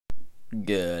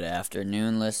Good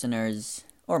afternoon, listeners,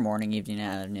 or morning, evening,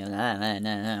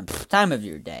 afternoon, time of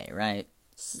your day, right?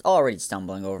 Already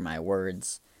stumbling over my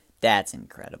words. That's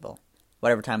incredible.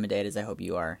 Whatever time of day it is, I hope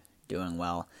you are doing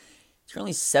well. It's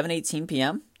currently 7:18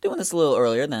 p.m. Doing this a little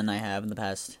earlier than I have in the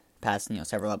past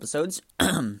several episodes.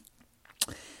 And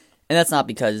that's not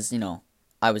because,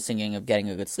 I was thinking of getting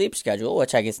a good sleep schedule,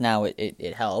 which I guess now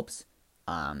it helps.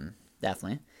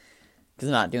 Definitely. Because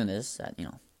I'm not doing this at,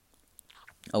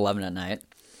 11 at night.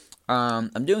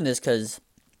 I'm doing this because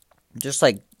just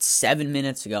like 7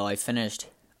 minutes ago, I finished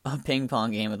a ping pong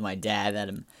game with my dad that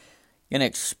I'm gonna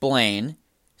explain.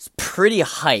 It's pretty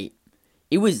hype.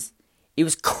 It was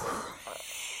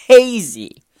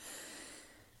crazy,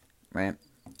 right?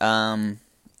 And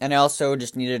I also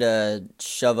just needed to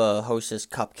shove a Hostess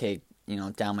cupcake,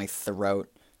 down my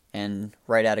throat and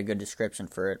write out a good description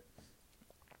for it.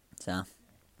 So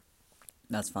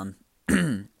that's fun.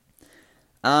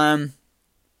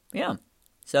 Yeah.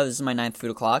 So this is my 9th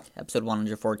Food O'Clock, episode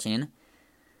 114.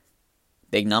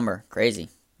 Big number. Crazy,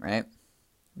 right?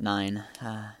 9.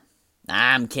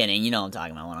 I'm kidding. You know I'm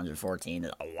talking about 114.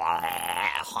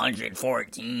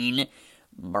 114.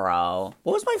 Bro.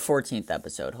 What was my 14th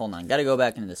episode? Hold on. Gotta go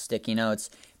back into the sticky notes.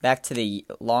 Back to the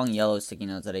long yellow sticky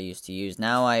notes that I used to use.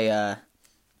 Now I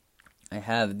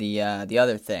have the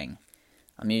other thing.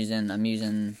 I'm using a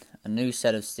new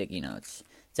set of sticky notes.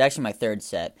 It's actually my third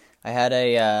set. I had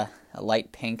a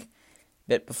light pink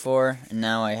bit before, and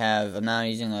now I'm now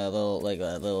using a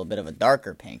little bit of a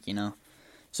darker pink,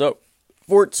 So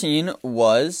 14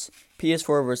 was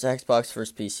PS4 versus Xbox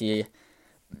versus PC.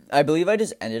 I believe I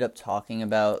just ended up talking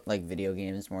about video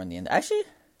games more in the end. Actually,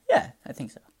 yeah, I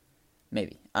think so.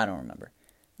 Maybe. I don't remember.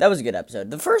 That was a good episode.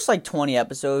 The first 20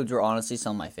 episodes were honestly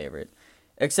some of my favorite.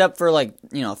 Except for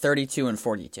 32 and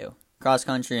 42. Cross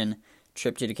country and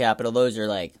trip to the capital, those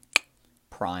are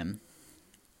prime.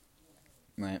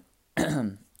 Right.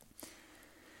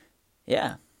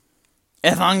 Yeah.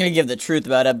 If I'm going to give the truth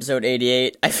about episode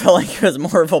 88, I felt like it was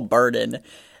more of a burden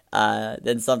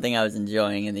than something I was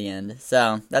enjoying in the end.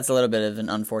 So, that's a little bit of an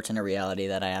unfortunate reality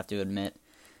that I have to admit.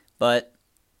 But,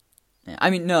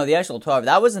 no, the actual 12,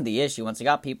 that wasn't the issue. Once I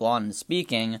got people on and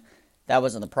speaking, that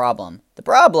wasn't the problem. The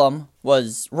problem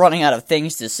was running out of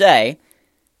things to say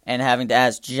and having to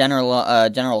ask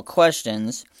general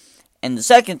questions. And the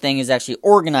second thing is actually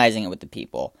organizing it with the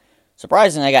people.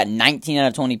 Surprisingly, I got 19 out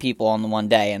of 20 people on the one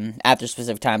day, and after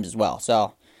specific times as well.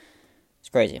 So, it's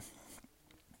crazy.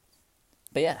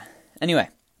 But yeah, anyway,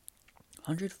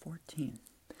 114.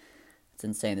 That's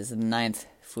insane. This is the 9th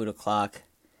Food O'Clock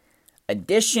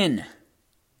edition.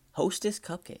 Hostess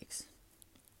cupcakes.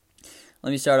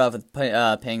 Let me start off with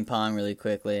ping pong really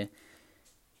quickly.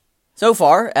 So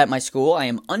far, at my school, I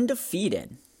am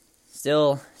undefeated.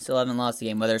 Still haven't lost a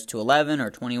game, whether it's to 11 or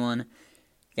 21,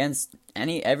 against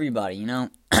everybody,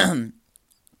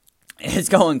 It's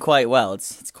going quite well.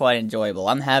 It's quite enjoyable.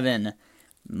 I'm having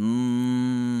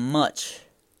much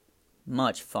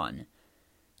fun.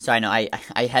 So I know I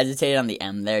hesitated on the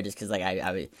M there just because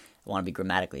I want to be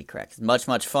grammatically correct. Much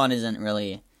fun isn't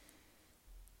really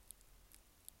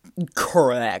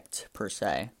correct per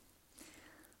se.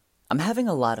 I'm having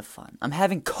a lot of fun. I'm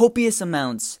having copious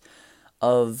amounts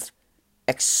of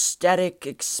ecstatic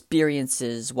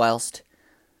experiences whilst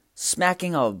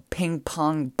smacking a ping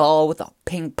pong ball with a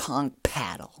ping pong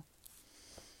paddle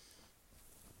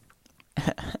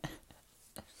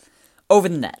over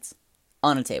the nets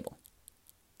on a table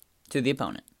to the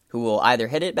opponent, who will either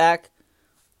hit it back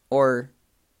or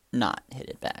not hit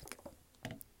it back.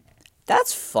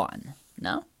 That's fun,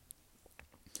 no?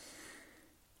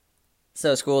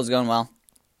 So school is going well.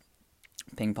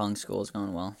 Ping pong school is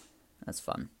going well. That's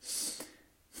fun.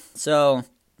 So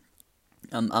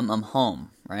I'm home,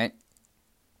 right?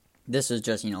 This was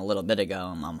just, a little bit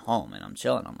ago. I'm home and I'm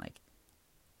chilling. I'm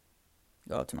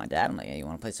go up to my dad. I'm like, hey, you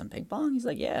want to play some ping pong? He's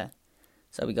like, yeah.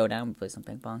 So we go down, we play some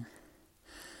ping pong.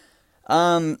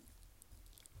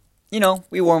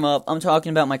 We warm up. I'm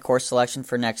talking about my course selection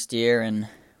for next year and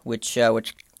which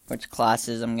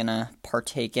classes I'm gonna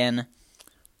partake in.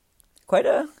 Quite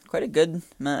a good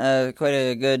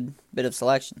bit of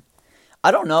selection.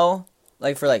 I don't know,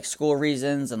 for school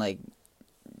reasons and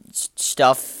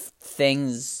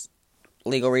things,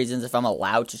 legal reasons, if I'm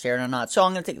allowed to share it or not. So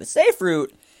I'm gonna take the safe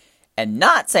route and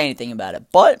not say anything about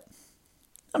it. But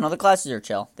I don't know, the classes are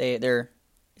chill.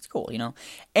 It's cool,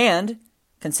 And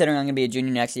considering I'm gonna be a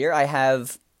junior next year, I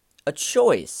have a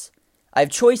choice. I have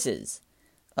choices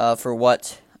for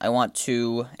what I want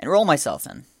to enroll myself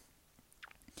in.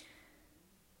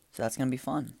 So that's going to be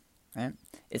fun, right?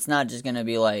 It's not just going to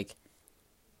be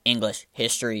English,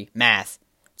 history, math,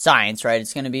 science, right?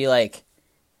 It's going to be like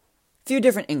a few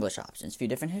different English options, a few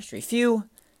different history, a few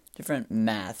different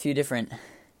math, a few different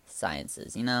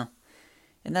sciences, you know?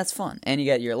 And that's fun. And you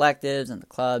get your electives and the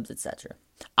clubs, etc.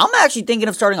 I'm actually thinking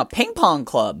of starting a ping pong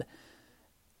club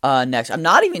next. I'm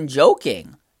not even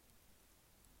joking.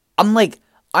 I'm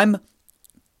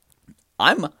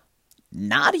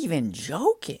not even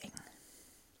joking.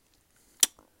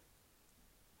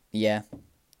 Yeah.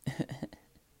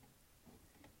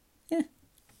 Yeah.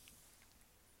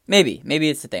 Maybe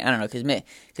it's the thing. I don't know, because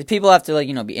people have to, like,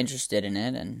 you know, be interested in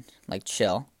it and, like,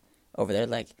 chill over there.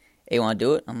 Like, hey, you want to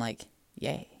do it? I'm like,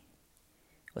 yay.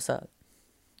 What's up?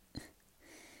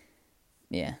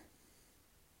 Yeah.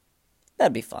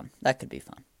 That'd be fun. That could be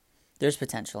fun. There's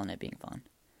potential in it being fun.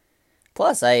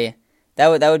 Plus, that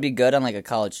would be good on, like, a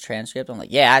college transcript. I'm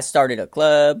like, yeah, I started a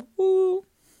club. Woo.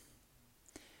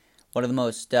 One of the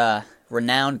most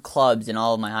renowned clubs in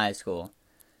all of my high school.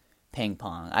 Ping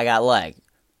pong. I got, like,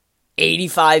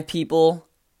 85 people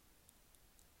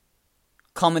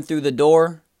coming through the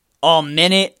door a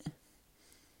minute.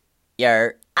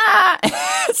 Yeah.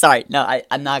 Sorry. No,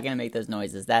 I'm not going to make those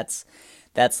noises. That's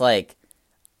like...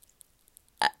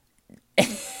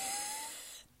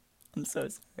 I'm so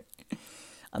sorry.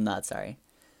 I'm not sorry.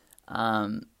 I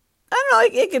don't know.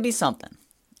 It could be something,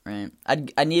 right?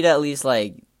 I need at least,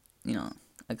 like, you know,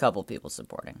 a couple people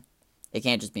supporting. It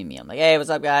can't just be me. I'm like, hey, what's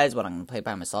up, guys? What, I'm gonna play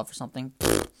by myself or something?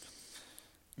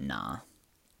 Nah.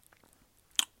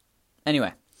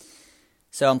 Anyway,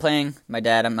 so I'm playing my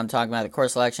dad. I'm talking about the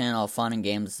course selection, all fun and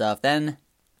games and stuff. Then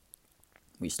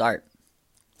we start.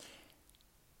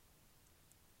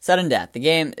 Sudden death. The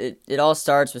game, it all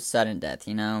starts with sudden death.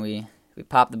 You know, we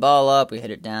pop the ball up, we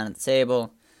hit it down at the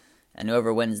table, and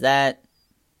whoever wins that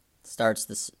starts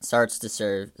the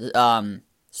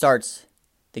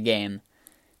game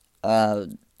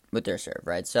with their serve,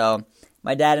 right? So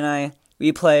my dad and I,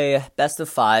 we play best of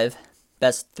 5,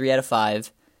 best 3 out of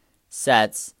 5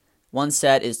 sets. One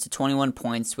set is to 21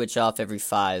 points, switch off every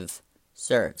 5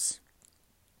 serves,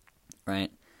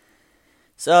 right?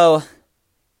 So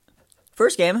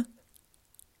first game,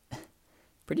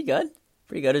 pretty good.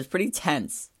 It was pretty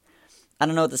tense. I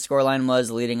don't know what the scoreline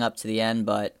was leading up to the end,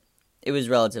 but it was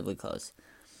relatively close.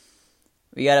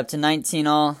 We got up to 19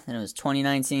 all, then it was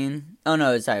 2019. Oh,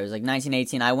 no, sorry, it was like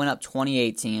 1918. I went up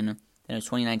 2018, then it was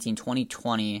 2019,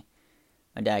 2020.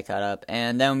 My dad caught up,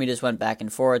 and then we just went back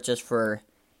and forth just for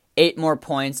 8 more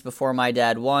points before my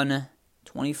dad won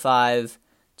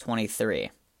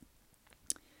 25-23.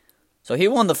 So he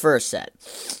won the first set.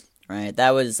 Right,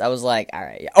 I was like, all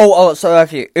right. So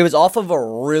actually, it was off of a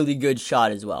really good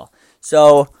shot as well.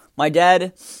 So my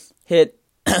dad hit.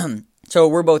 So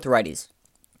we're both righties,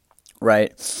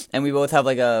 right? And we both have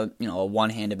like a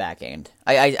one-handed backhand.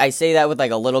 I say that with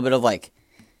like a little bit of like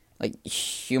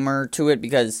humor to it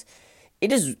because it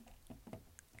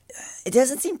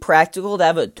doesn't seem practical to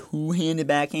have a two-handed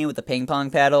backhand with a ping pong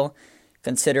paddle,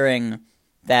 considering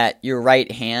that your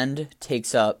right hand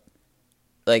takes up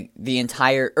like the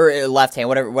entire, or left hand,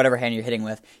 whatever hand you're hitting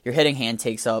with, your hitting hand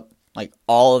takes up like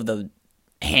all of the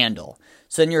handle.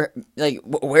 So then you're like,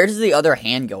 where does the other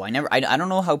hand go? I don't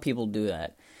know how people do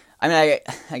that. I mean,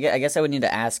 I guess I would need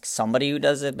to ask somebody who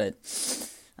does it, but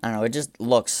I don't know. It just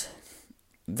looks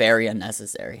very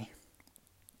unnecessary.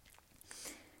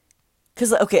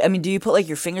 Cause okay, I mean, do you put like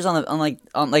your fingers on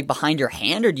behind your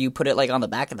hand, or do you put it like on the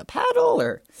back of the paddle,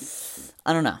 or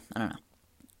I don't know.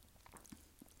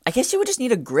 I guess you would just need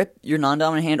to grip your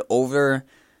non-dominant hand over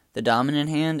the dominant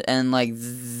hand and, like,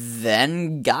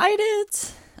 then guide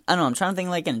it? I don't know, I'm trying to think,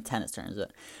 like, in tennis terms,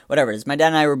 but whatever it is. My dad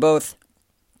and I were both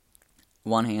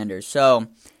one-handers, so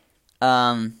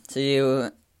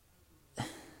you...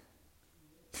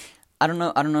 I don't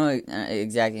know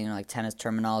exactly, like, tennis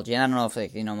terminology, and I don't know if,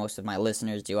 like, most of my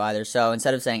listeners do either, so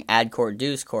instead of saying ad court,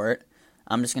 deuce court,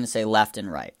 I'm just going to say left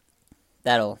and right.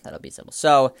 That'll be simple.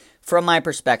 So, from my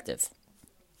perspective...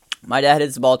 My dad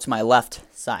hits the ball to my left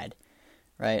side,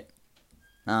 right?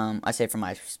 I say from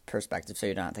my perspective, so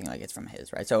you're not thinking like it's from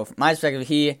his, right? So from my perspective,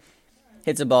 he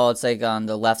hits a ball, it's like on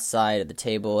the left side of the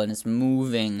table, and it's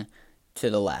moving to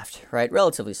the left, right?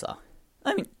 Relatively slow.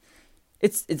 I mean,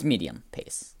 it's medium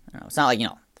pace. I don't know. It's not like,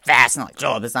 fast, not like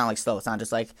job. It's not like slow. It's not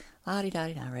just like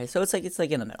la-di-da-di-da, right? So it's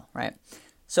like in the middle, right?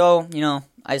 So,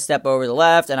 I step over to the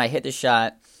left, and I hit the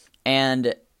shot,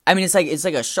 and... I mean, it's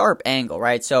like a sharp angle,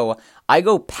 right? So I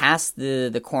go past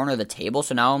the corner of the table,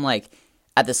 so now I'm like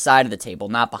at the side of the table,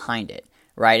 not behind it,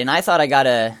 right? And I thought I got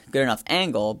a good enough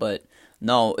angle, but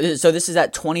no. So this is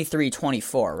at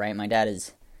 23-24, right? My dad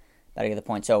is about to get the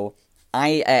point. So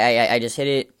I just hit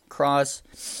it cross,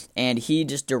 and he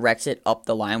just directs it up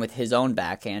the line with his own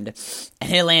backhand,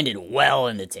 and it landed well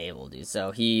in the table, dude. So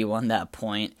he won that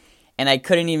point, and I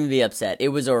couldn't even be upset. It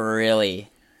was a really,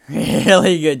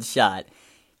 really good shot.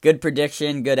 Good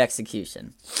prediction, good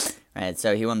execution. All right,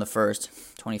 so he won the first,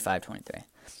 25-23.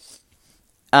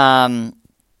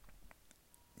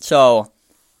 So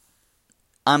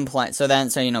I'm playing. So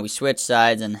we switch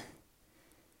sides, and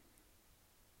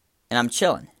I'm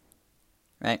chilling,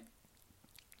 right?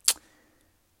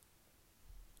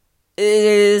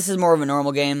 This is more of a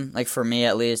normal game, like for me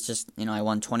at least. Just I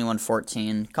won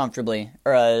 21-14 comfortably,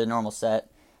 or a normal set.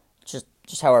 Just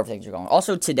however things are going.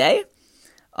 Also today,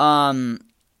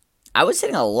 I was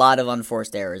hitting a lot of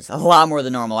unforced errors, a lot more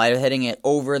than normal. I was hitting it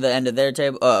over the end of their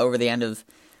table, over the end of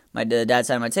my dad's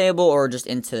side of my table, or just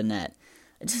into the net.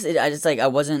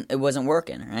 It wasn't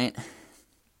working, right?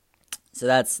 So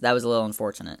that was a little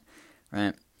unfortunate,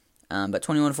 right? But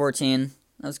 21-14,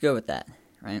 I was good with that,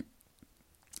 right?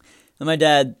 And my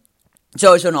dad,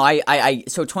 so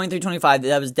 23-25,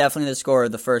 that was definitely the score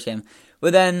of the first game.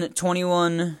 But then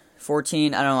 21-14, I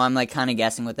don't know, I'm like kind of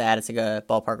guessing with that. It's like a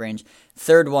ballpark range.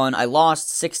 Third one, I lost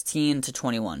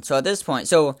 16-21. So at this point,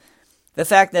 so the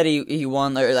fact that he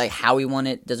won, or like how he won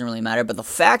it, doesn't really matter. But the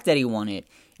fact that he won it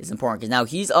is important, because now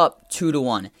he's up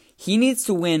 2-1. He needs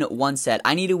to win one set.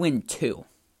 I need to win 2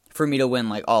 for me to win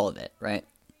like all of it, right?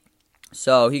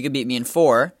 So he could beat me in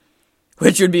 4,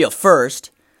 which would be a first,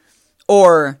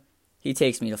 or he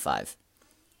takes me to 5.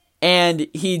 And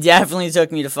he definitely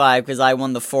took me to 5, because I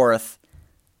won the fourth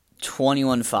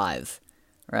 21-5,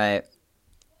 right?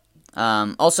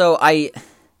 Also,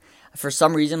 for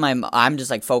some reason, I'm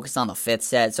just like focused on the 5th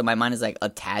set, so my mind is like a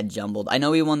tad jumbled. I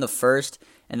know he won the first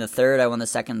and the third, I won the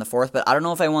second and the fourth, but I don't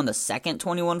know if I won the second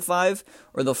 21-5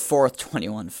 or the fourth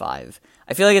 21-5.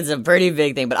 I feel like it's a pretty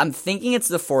big thing, but I'm thinking it's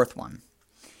the fourth one,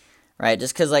 right?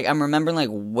 Just because like I'm remembering like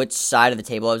which side of the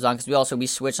table I was on, because we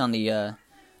switched on the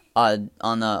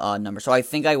number, so I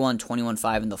think I won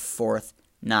 21-5 in the fourth,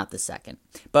 not the second.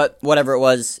 But whatever it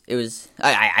was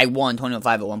I won 21-5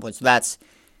 at one point, so that's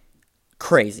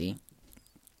crazy.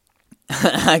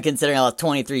 Considering I lost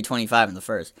 23-25 in the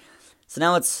first. So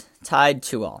now it's tied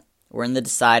 2-all. We're in the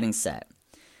deciding set,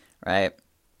 right?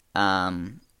 I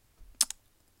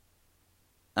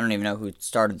don't even know who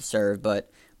started the serve,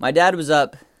 but my dad was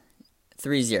up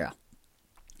 3-0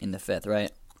 in the 5th,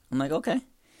 right? I'm like, okay.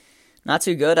 Not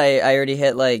too good. I already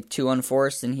hit like 2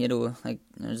 unforced, and he had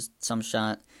just some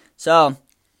shot. So,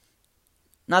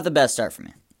 not the best start for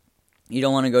me. You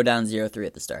don't want to go down 0-3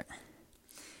 at the start.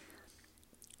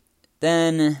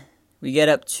 Then we get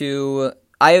up to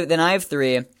I have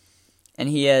 3, and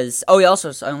he has. Oh, I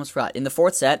almost forgot. In the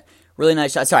 4th set, really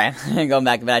nice shot. Sorry, I'm going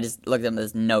back, but I just looked at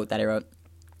this note that I wrote.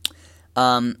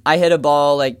 I hit a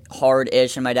ball like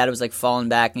hard-ish, and my dad was like falling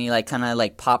back, and he like kind of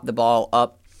like popped the ball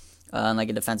up in like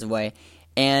a defensive way,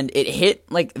 and it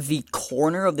hit like the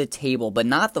corner of the table, but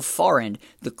not the far end,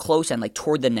 the close end, like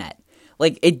toward the net.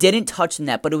 Like it didn't touch the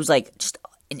net, but it was like just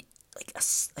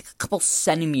a couple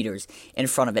centimeters in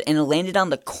front of it, and it landed on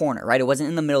the corner, right? It wasn't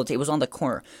in the middle of the table, it was on the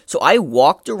corner. So I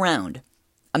walked around.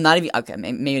 I'm not even, okay,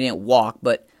 maybe I didn't walk,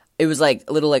 but it was like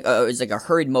a little it was like a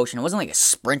hurried motion. It wasn't like a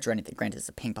sprint or anything. Granted, it's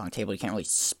a ping pong table, you can't really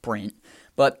sprint.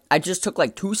 But I just took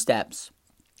like 2 steps,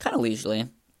 kind of leisurely,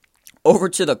 over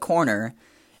to the corner,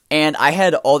 and I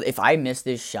had if I missed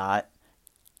this shot,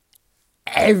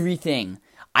 everything,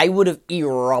 I would have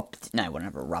erupted. No, I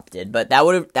wouldn't have erupted, but that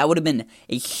would have been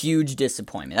a huge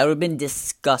disappointment. That would have been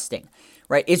disgusting,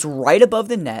 right? It's right above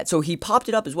the net, so he popped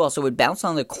it up as well, so it bounced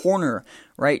on the corner,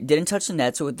 right? Didn't touch the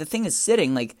net, so the thing is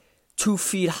sitting like 2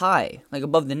 feet high, like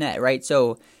above the net, right?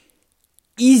 So,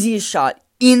 easiest shot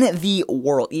in the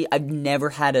world. I've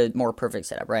never had a more perfect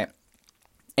setup, right?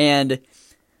 And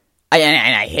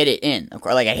I hit it in, of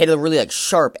course. Like, I hit a really, like,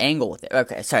 sharp angle with it.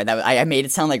 Okay, sorry, I made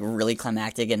it sound, like, really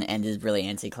climactic and ended really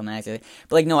anticlimactic.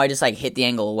 But, like, no, I just, like, hit the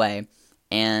angle away.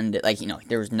 And, like,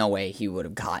 there was no way he would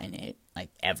have gotten it, like,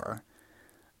 ever.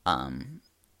 And,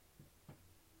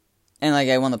 like,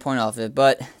 I won the point off it.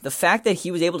 But the fact that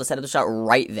he was able to set up the shot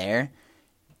right there,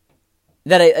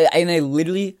 that I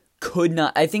literally could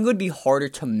not. I think it would be harder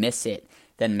to miss it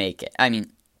than make it. I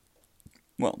mean,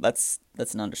 well, that's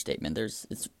an understatement.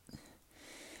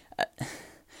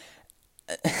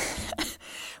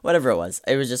 Whatever it was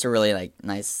just a really like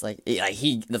nice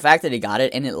the fact that he got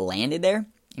it and it landed there,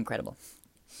 incredible.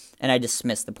 And I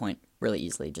dismissed the point really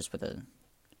easily just with a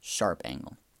sharp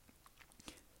angle.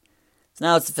 So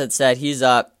now it's the 5th set. He's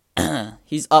up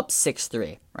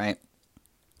 6-3, right?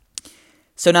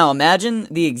 So now imagine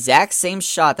the exact same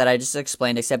shot that I just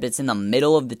explained, except it's in the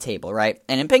middle of the table, right?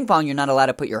 And in ping pong, you're not allowed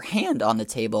to put your hand on the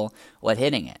table while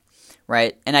hitting it.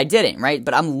 right? And I didn't, right?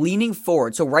 But I'm leaning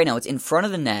forward. So right now it's in front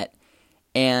of the net,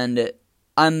 and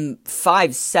I'm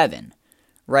 5'7",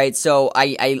 right? So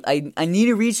I need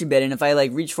to reach a bit, and if I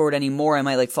like reach forward anymore, I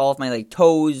might like fall off my like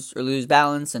toes or lose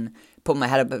balance and put my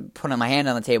head up, put my hand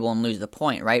on the table and lose the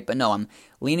point, right? But no, I'm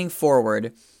leaning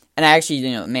forward, and I actually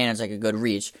manage like a good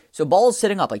reach. So ball is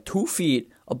sitting up like 2 feet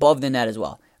above the net as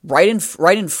well, right in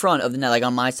front of the net, like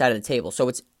on my side of the table. So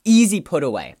it's easy put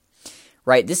away,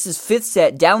 right? This is 5th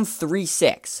set, down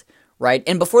 3-6, right?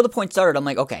 And before the point started, I'm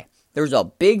like, okay, there's a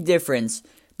big difference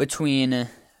between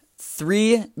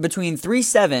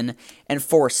 3-7 and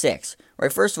 4-6,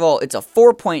 right? First of all, it's a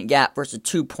 4-point gap versus a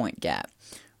 2-point gap,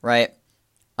 right?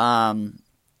 Yeah,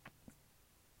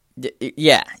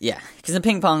 because in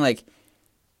ping pong, like,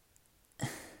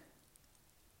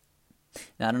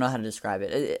 I don't know how to describe it.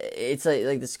 It's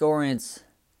like the scoring.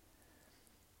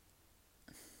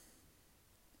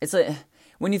 It's like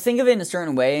when you think of it in a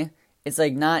certain way, it's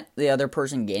like not the other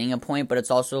person gaining a point, but it's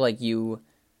also like you.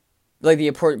 Like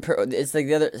it's like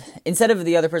the other, instead of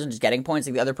the other person just getting points,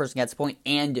 like the other person gets a point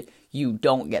and you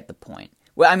don't get the point.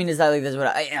 Well, I mean, is that like this?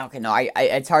 What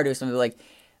it's hard to explain.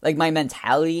 Like my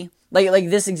mentality, like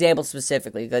this example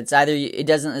specifically. It's not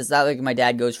like my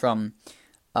dad goes from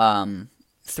 3-6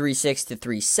 to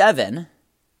 3-7,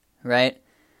 right?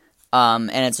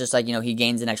 And it's just like, he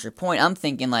gains an extra point. I'm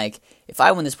thinking like, if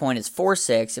I win this point, it's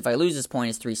 4-6. If I lose this point,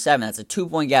 it's 3-7. That's a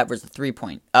 2-point gap versus a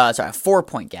 4-point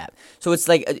gap. So it's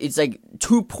like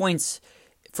 2 points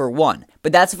for one.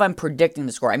 But that's if I'm predicting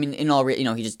the score. I mean, in all,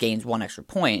 he just gains 1 extra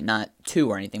point, not 2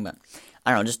 or anything. But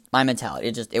I don't know, just my mentality.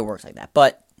 It works like that.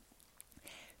 But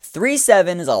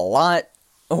 3-7 is a lot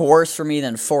worse for me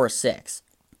than 4-6.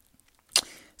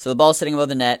 So the ball's sitting above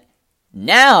the net.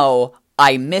 Now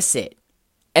I miss it.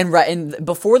 And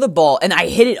before the ball, and I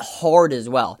hit it hard as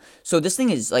well. So this thing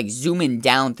is like zooming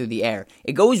down through the air.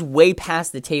 It goes way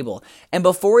past the table. And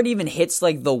before it even hits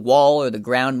like the wall or the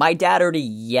ground, my dad already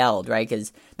yelled, right?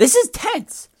 Because this is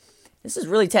tense. This is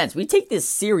really tense. We take this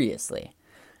seriously,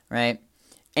 right?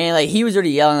 And like he was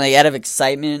already yelling like out of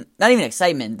excitement. Not even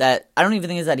excitement. That I don't even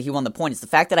think it's that he won the point. It's the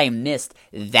fact that I missed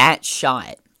that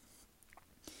shot.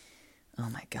 Oh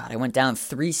my God. I went down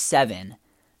 3-7.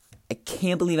 I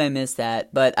can't believe I missed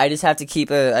that, but I just have to keep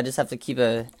a, not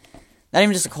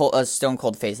even just a stone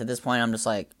cold face at this point. I'm just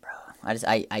like, bro,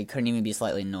 I couldn't even be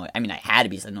slightly annoyed. I mean, I had to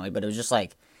be annoyed, but it was just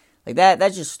like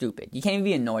that's just stupid. You can't even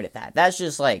be annoyed at that. That's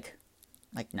just like,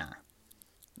 nah,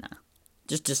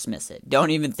 just dismiss it.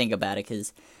 Don't even think about it,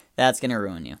 because that's gonna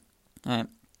ruin you. All right.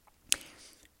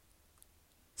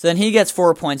 So then he gets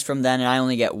 4 points from then, and I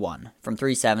only get 1 from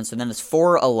 3-7. So then it's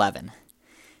 4-11.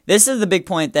 This is the big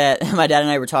point that my dad and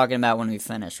I were talking about when we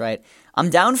finished, right? I'm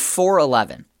down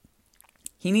 4-11.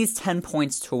 He needs 10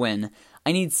 points to win.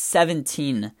 I need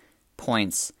 17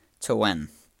 points to win,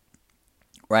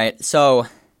 right? So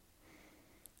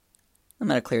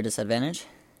I'm at a clear disadvantage.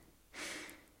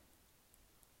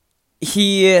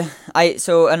 I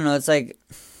don't know, it's like,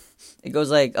 it goes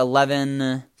like 11,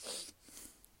 I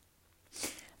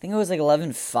think it was like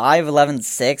 11-5,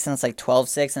 11-6, and it's like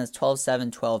 12-6, and it's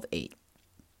 12-7, 12-8.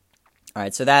 All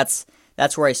right, so that's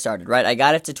where I started, right? I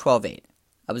got it to 12-8.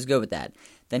 I was good with that.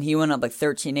 Then he went up like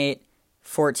 13-8,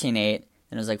 14-8. Then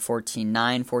it was like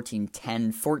 14-9,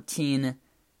 14-10, 14.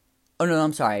 Oh no,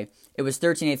 I'm sorry. It was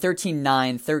 13-8,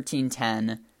 13-9,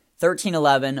 13-10,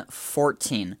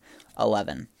 13-11,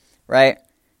 14-11. Right?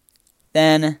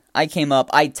 Then I came up.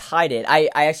 I tied it. I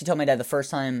actually told my dad the first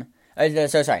time.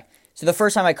 So the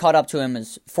first time I caught up to him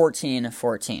was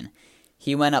 14-14.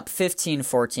 He went up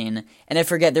 15-14, and I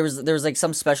forget, there was like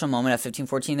some special moment at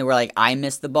 15-14 that where like I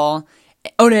missed the ball.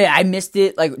 Oh no, I missed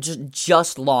it like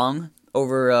just long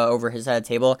over his side of the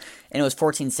table, and it was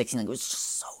 14-16. Like it was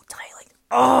just so tight.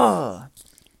 Like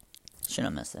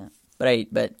shouldn't have missed that. But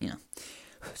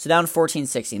so down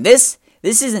 14-16. This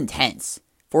is intense.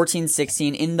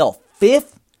 14-16 in the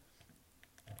 5th.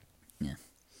 Yeah.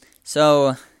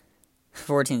 So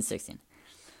 14-16.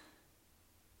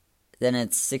 Then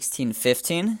it's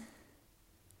 16-15.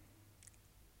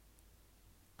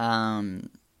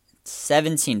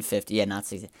 17-15. Yeah, not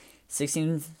 16.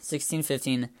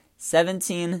 16-15.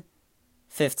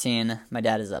 17-15. My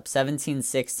dad is up.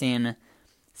 17-16.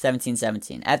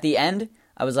 17-17. At the end,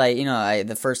 I was like,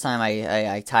 the first time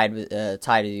I tied with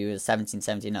you was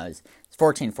 17-17. No, it's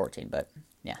 14-14. But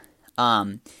yeah.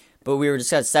 But we were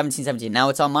discussing 17-17. Now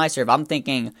it's on my serve. I'm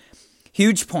thinking,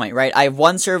 huge point, right? I have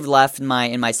 1 serve left in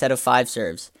my set of 5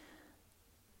 serves.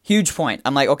 Huge point.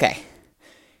 I'm like, okay.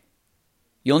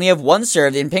 You only have 1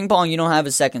 serve. In ping pong, you don't have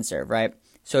a second serve, right?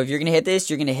 So if you're going to hit this,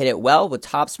 you're going to hit it well. With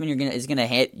topspin, is going to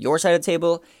hit your side of the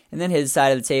table, and then his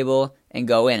side of the table, and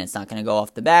go in. It's not going to go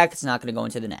off the back. It's not going to go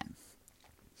into the net.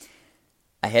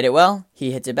 I hit it well.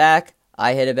 He hits it back.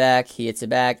 I hit it back. He hits it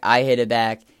back. I hit it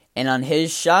back. And on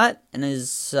his shot, and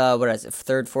his,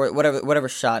 third, fourth, whatever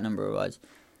shot number it was,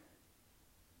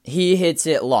 he hits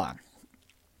it long.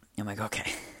 I'm like,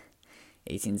 okay.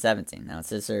 18-17. Now it's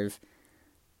his serve.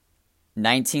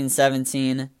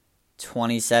 19-17.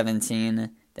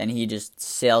 20-17. Then he just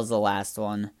sails the last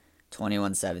one.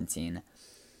 21-17.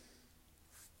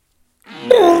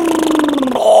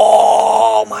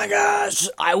 Oh my gosh.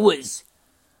 I was...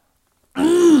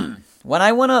 When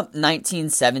I went up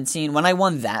 19-17, when I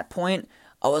won that point,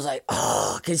 I was like,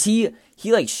 oh, because he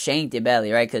like shanked it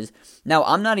badly, right? Because now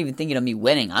I'm not even thinking of me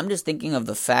winning. I'm just thinking of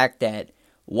the fact that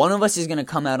one of us is going to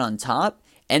come out on top,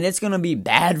 and it's going to be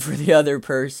bad for the other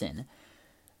person.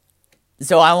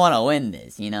 So I want to win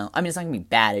this, you know? I mean, it's not going to be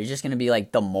bad. It's just going to be,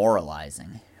 like,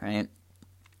 demoralizing, right?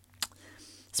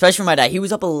 Especially for my dad. He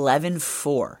was up 11-4.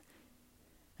 All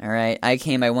right? I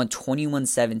won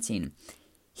 21-17.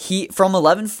 From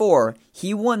 11-4,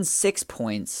 he won 6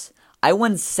 points. I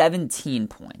won 17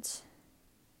 points.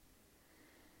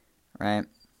 Right?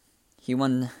 He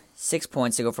won 6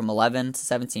 points to go from 11 to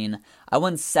 17. I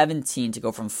won 17 to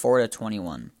go from 4 to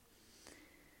 21.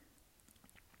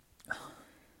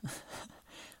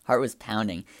 Heart was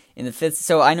pounding. In the fifth,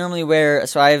 so I normally wear,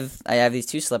 I have these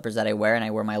 2 slippers that I wear, and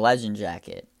I wear my Legend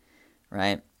jacket,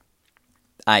 right?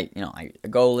 I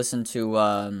go listen to,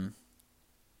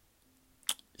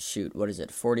 what is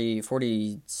it, 40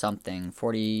 something,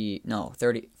 40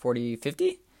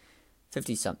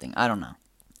 something, I don't know.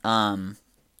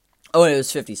 It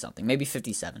was 50 something, maybe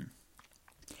 57.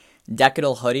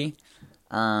 Decadal hoodie.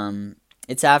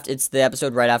 It's the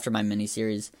episode right after my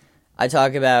miniseries. I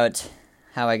talk about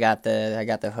how I got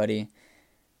the hoodie,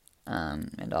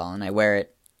 and all, and I wear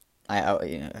it.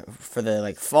 For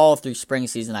the fall through spring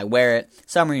season, I wear it.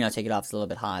 Summer, take it off. It's a little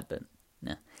bit hot, but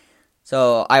no.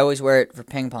 So I always wear it for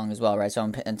ping pong as well, right? So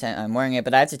I'm wearing it,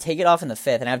 but I have to take it off in the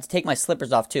fifth, and I have to take my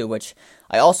slippers off too, which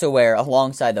I also wear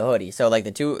alongside the hoodie. So I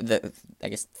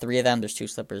guess 3 of them. There's 2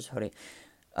 slippers, hoodie.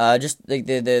 Just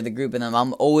the group of them.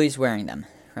 I'm always wearing them,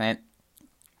 right,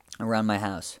 around my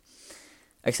house,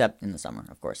 except in the summer,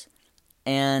 of course.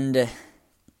 And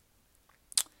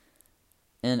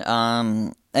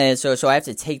so I have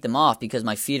to take them off because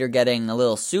my feet are getting a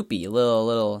little soupy, a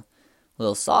little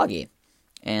soggy,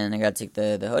 and I gotta take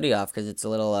the hoodie off because it's a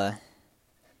little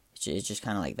it's just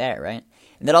kind of like that, right?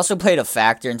 And that also played a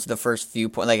factor into the first few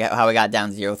points, like how I got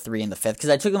down 0-3 in the fifth,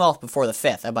 because I took them off before the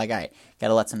fifth. I'm like, all right,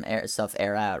 gotta let some stuff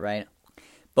air out, right?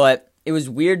 But it was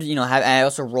weird, I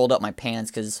also rolled up my pants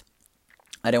because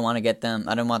I didn't want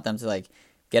them to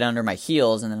get under my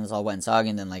heels, and then it's all wet and soggy,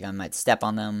 and then I might step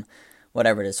on them,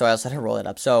 whatever it is. So I also had to roll it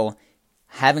up. So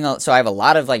I have a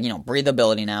lot of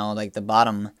breathability now, the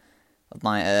bottom of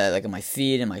my of my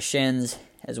feet and my shins,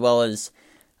 as well as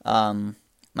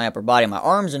my upper body. My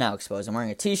arms are now exposed. I'm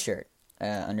wearing a t-shirt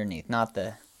underneath, not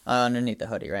the underneath the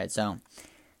hoodie, right? So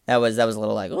that was a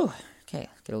little oh, okay,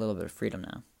 get a little bit of freedom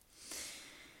now.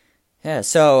 Yeah,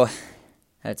 so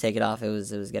I had to take it off. It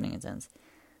was getting intense.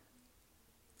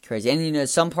 Crazy. And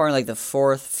some part in the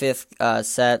 4th, 5th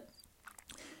set,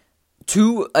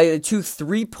 2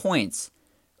 3 points.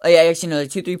 Actually,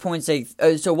 2 3 points.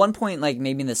 So 1 point,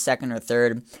 maybe in the second or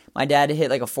third, my dad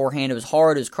hit a forehand. It was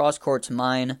hard. It was cross court to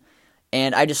mine,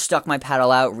 and I just stuck my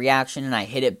paddle out, reaction, and I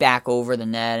hit it back over the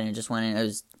net, and it just went in. It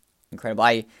was incredible.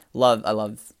 I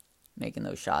love making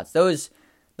those shots. Those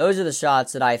are the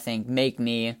shots that I think make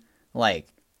me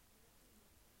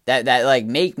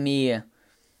make me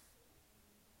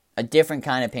a different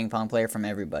kind of ping pong player from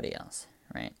everybody else,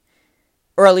 right?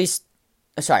 Or at least,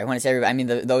 sorry, when I say everybody, I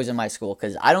mean those in my school,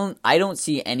 because I don't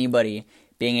see anybody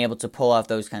being able to pull off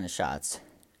those kind of shots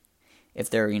if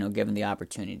they're given the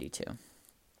opportunity to.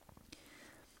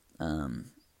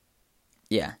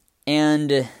 Yeah,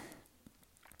 and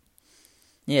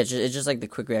it's just the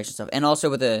quick reaction stuff, and also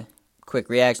with the quick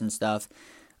reaction stuff,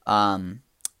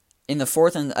 in the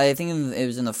fourth, and I think it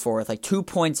was in the fourth, 2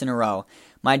 points in a row.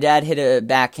 My dad hit a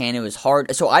backhand. It was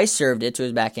hard. So I served it to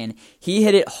his backhand. He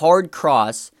hit it hard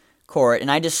cross court,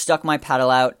 and I just stuck my paddle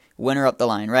out, winner up the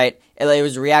line, right? It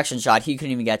was a reaction shot. He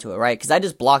couldn't even get to it, right? Because I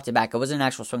just blocked it back. It wasn't an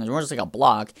actual swing. It was more just a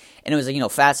block. And it was,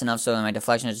 fast enough so my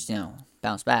deflection just,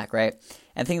 bounced back, right?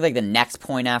 And I think, the next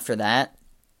point after that,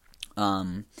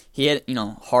 he hit,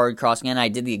 hard crossing, and I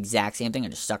did the exact same thing. I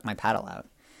just stuck my paddle out.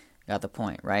 Got the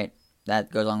point, right?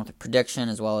 That goes along with the prediction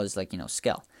as well as,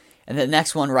 skill. And the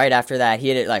next one right after that, he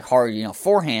hit it, hard,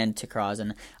 forehand to cross,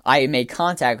 and I made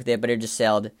contact with it, but it just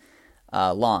sailed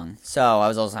long. So I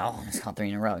was also I almost caught 3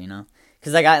 in a row,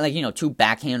 because I got, like, you know, 2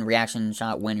 backhand reaction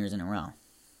shot winners in a row.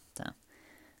 So,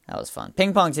 that was fun.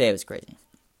 Ping pong today was crazy.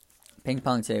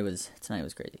 Tonight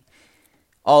was crazy.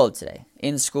 All of today.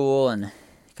 In school and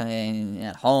kind of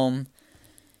at home.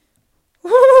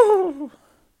 Woo!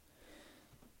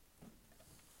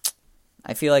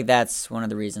 I feel like that's one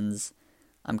of the reasons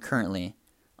I'm currently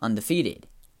undefeated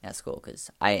at school.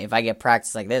 Because if I get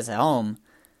practice like this at home,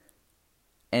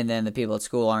 and then the people at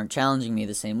school aren't challenging me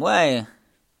the same way,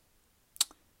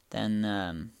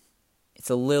 then it's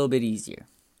a little bit easier.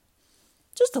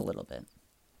 Just a little bit.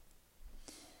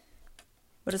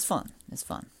 But it's fun. It's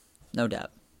fun. No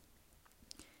doubt.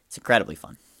 It's incredibly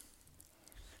fun.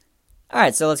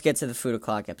 Alright, so let's get to the Food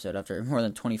O'Clock episode after more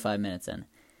than 25 minutes in.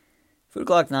 Food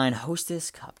O'Clock 9,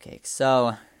 Hostess Cupcakes.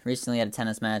 So, recently at a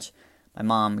tennis match, my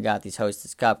mom got these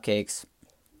Hostess Cupcakes.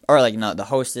 Or, like, no, the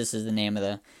Hostess is the name of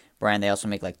the brand. They also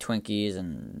make, like, Twinkies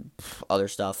and other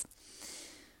stuff.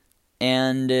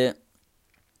 And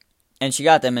she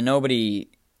got them, and nobody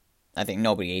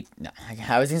ate. No,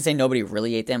 I was going to say nobody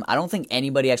really ate them. I don't think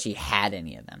anybody actually had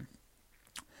any of them.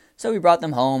 So we brought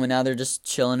them home, and now they're just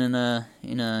chilling in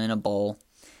a bowl.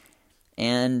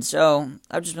 And so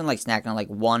I've just been, like, snacking on, like,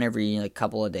 one every, like,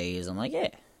 couple of days. I'm like, yeah,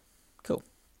 cool.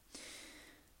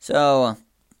 So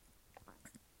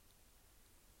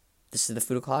this is the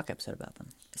Food O'Clock episode about them.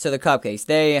 So the cupcakes,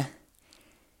 they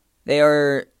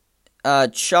are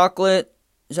chocolate.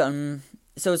 So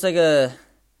it's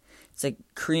like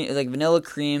cream, it's like vanilla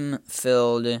cream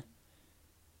filled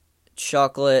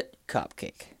chocolate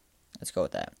cupcake. Let's go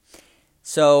with that.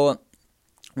 So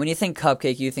when you think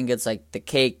cupcake, you think it's like the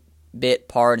cake bit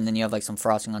part, and then you have like some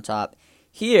frosting on top.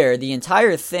 Here, the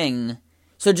entire thing.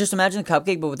 So just imagine a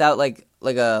cupcake, but without like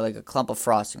a clump of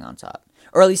frosting on top.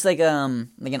 Or at least like an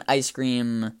ice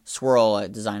cream swirl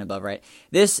design above, right?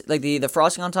 This, like the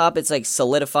frosting on top, it's like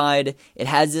solidified. It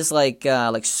has this like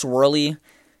swirly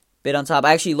bit on top.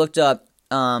 I actually looked up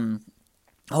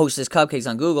Hostess Cupcakes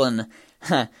on Google, and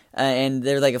and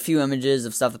there are like a few images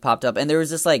of stuff that popped up, and there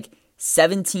was this like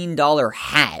 $17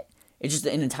 hat. It's just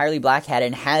an entirely black hat,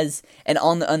 and has, and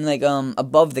on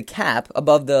above the cap,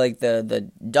 above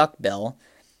the duck bill,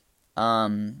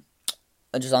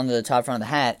 just on the top front of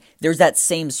the hat, there's that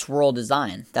same swirl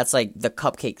design. That's like the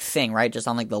cupcake thing, right? Just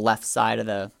on like the left side of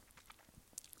the,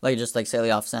 like just like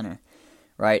slightly off center,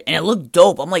 right? And it looked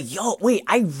dope. I'm like, yo, wait,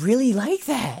 I really like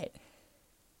that.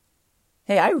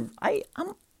 Hey, I'm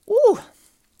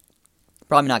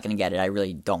probably not gonna get it. I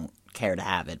really don't care to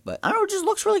have it, but I don't know, it just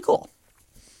looks really cool,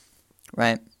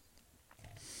 right?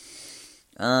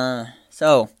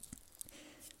 So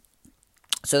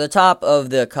the top of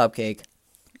the cupcake,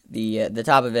 the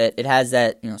top of it, it has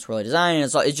that, swirly design, and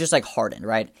it's just like hardened,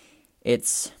 right?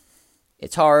 It's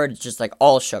hard, it's just like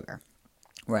all sugar,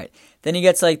 right? Then you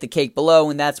get to like the cake below,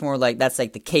 and that's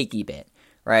like the cakey bit,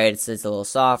 right? It's a little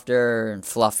softer and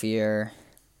fluffier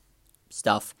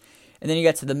stuff. And then you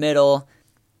get to the middle.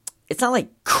 It's not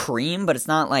like cream, but it's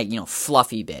not like,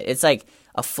 fluffy bit. It's like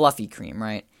a fluffy cream,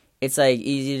 right? It's like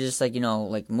easy to just like,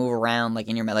 like move around like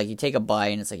in your mouth. Like you take a bite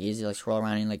and it's like easy to like swirl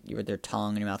around in like with your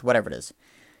tongue in your mouth, whatever it is.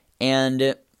 And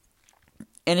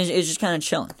it's just kind of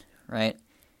chilling, right?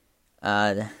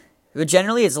 But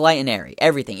generally it's light and airy.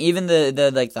 Everything, even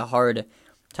the like the hard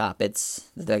top, it's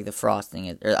like the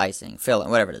frosting or icing, filling,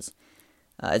 whatever it is.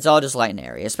 It's all just light and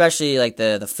airy, especially like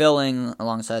the filling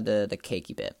alongside the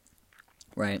cakey bit,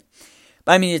 right?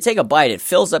 But I mean, you take a bite, it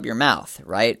fills up your mouth,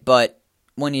 right? But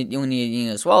when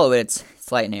you swallow it,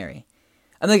 it's light and airy.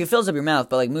 I mean, like it fills up your mouth,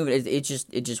 but like move it, it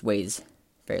just weighs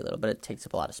very little, but it takes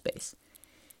up a lot of space,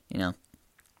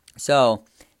 So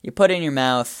you put it in your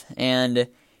mouth, and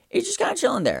it's just kind of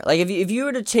chilling there. Like if you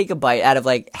were to take a bite out of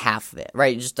like half of it,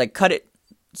 right? Just like cut it,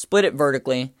 split it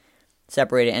vertically,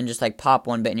 separate it, and just like pop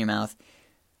one bit in your mouth.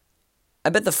 I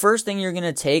bet the first thing you're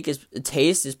gonna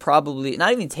taste is probably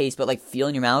not even taste, but like feel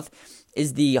in your mouth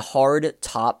is the hard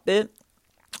top bit,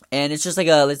 and it's just like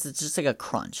a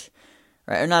crunch,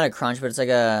 right? Or not a crunch, but it's like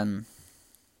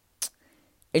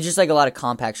it's just like a lot of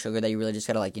compact sugar that you really just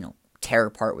gotta like tear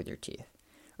apart with your teeth,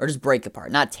 or just break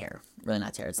apart, not tear, really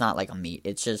not tear. It's not like a meat.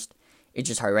 It's just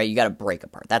hard, right? You gotta break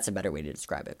apart. That's a better way to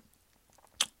describe it.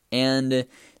 And then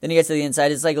you get to the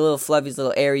inside, it's like a little fluffy, it's a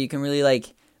little airy. You can really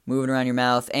like move it around your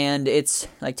mouth, and it's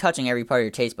like touching every part of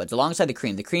your taste buds alongside the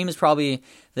cream. The cream is probably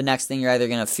the next thing you're either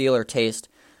going to feel or taste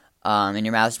in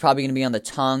your mouth. It's probably going to be on the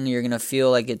tongue. You're going to feel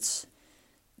like it's,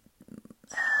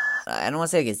 I don't want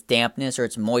to say like it's dampness or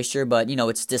it's moisture, but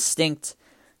it's distinct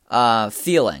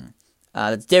feeling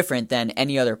that's different than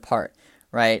any other part,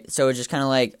 right? So it's just kind of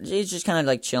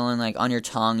like chilling like on your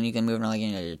tongue, and you can move it around like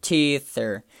your teeth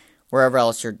or wherever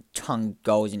else your tongue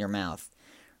goes in your mouth,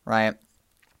 right?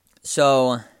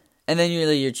 So, and then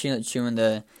you're chewing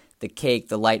the cake,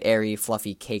 the light, airy,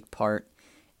 fluffy cake part,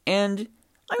 and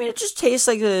I mean, it just tastes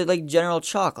like general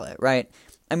chocolate, right?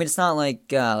 I mean, it's not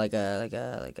like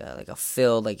a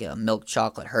filled like a milk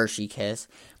chocolate Hershey Kiss,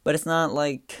 but it's not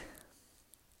like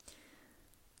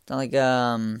like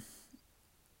a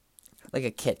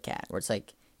Kit Kat where it's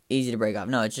like easy to break off.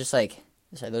 No, it's just like,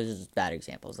 sorry, those are just bad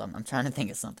examples. I'm trying to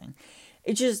think of something.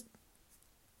 It's just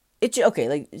okay,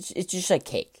 like it's just like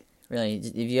cake. Really,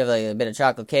 if you have like a bit of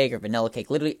chocolate cake or vanilla cake,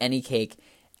 literally any cake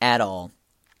at all,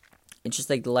 it's just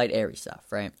like the light, airy stuff,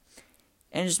 right?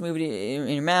 And just move it in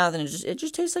your mouth, and it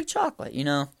just tastes like chocolate, you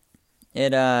know.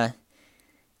 It has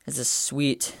a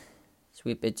sweet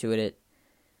bit to it. It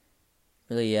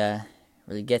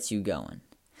really gets you going.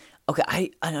 Okay,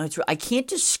 I know I can't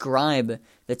describe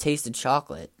the taste of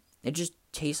chocolate. It just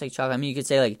tastes like chocolate. I mean, you could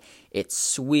say like it's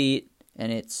sweet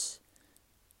and it's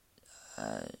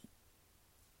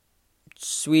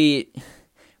sweet,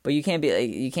 but you can't be like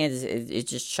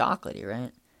it's just chocolatey,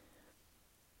 right?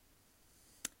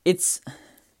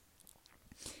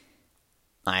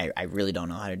 I really don't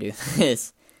know how to do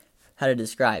this. How to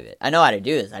describe it. I know how to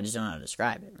do this. I just don't know how to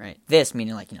describe it, right? This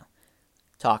meaning like,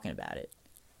 talking about it,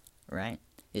 right?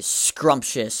 This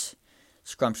scrumptious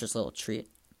little treat.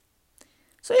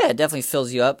 So yeah, it definitely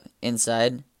fills you up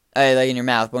inside, like in your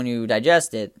mouth. When you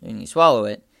digest it, when you swallow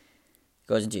it, it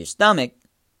goes into your stomach,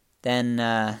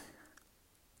 then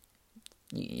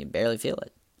you barely feel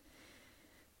it.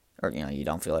 Or, you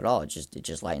don't feel it at all. It's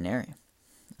just light and airy.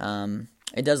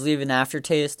 It does leave an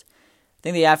aftertaste. I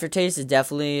think the aftertaste is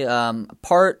definitely a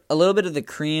little bit of the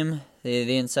cream,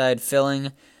 the inside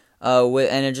filling,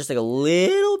 and just like a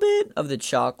little bit of the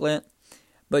chocolate.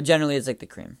 But generally, it's like the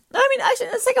cream. I mean, actually,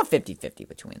 it's like a 50-50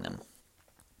 between them.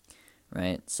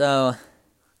 Right? So,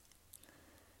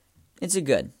 it's a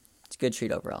good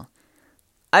treat overall.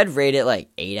 I'd rate it like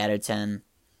 8 out of 10.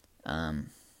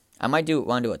 I might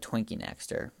want to do a Twinkie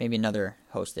next, or maybe another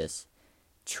Hostess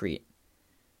treat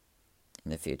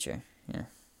in the future. Yeah,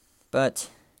 but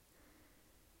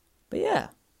yeah,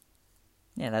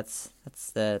 that's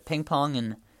the ping pong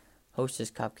and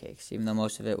Hostess cupcakes. Even though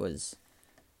most of it was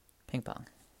ping pong.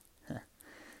 I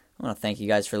want to thank you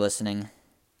guys for listening.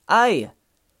 I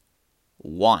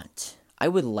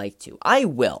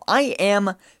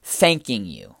am thanking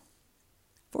you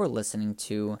for listening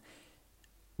to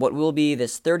what will be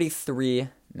this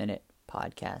 33-minute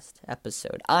podcast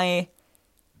episode. I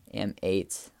am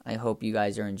 8. I hope you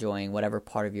guys are enjoying whatever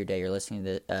part of your day you're listening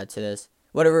to this.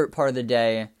 Whatever part of the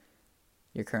day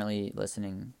you're currently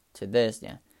listening to this,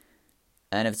 yeah.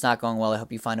 And if it's not going well, I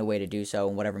hope you find a way to do so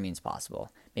in whatever means possible.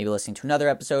 Maybe listening to another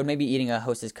episode, maybe eating a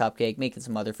Hostess cupcake, making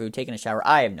some other food, taking a shower.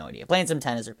 I have no idea. Playing some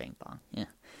tennis or ping pong. Yeah.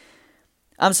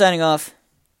 I'm signing off.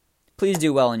 Please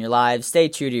do well in your lives. Stay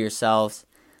true to yourselves.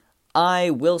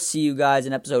 I will see you guys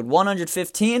in episode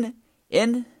 115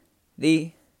 in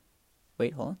the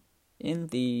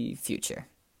future.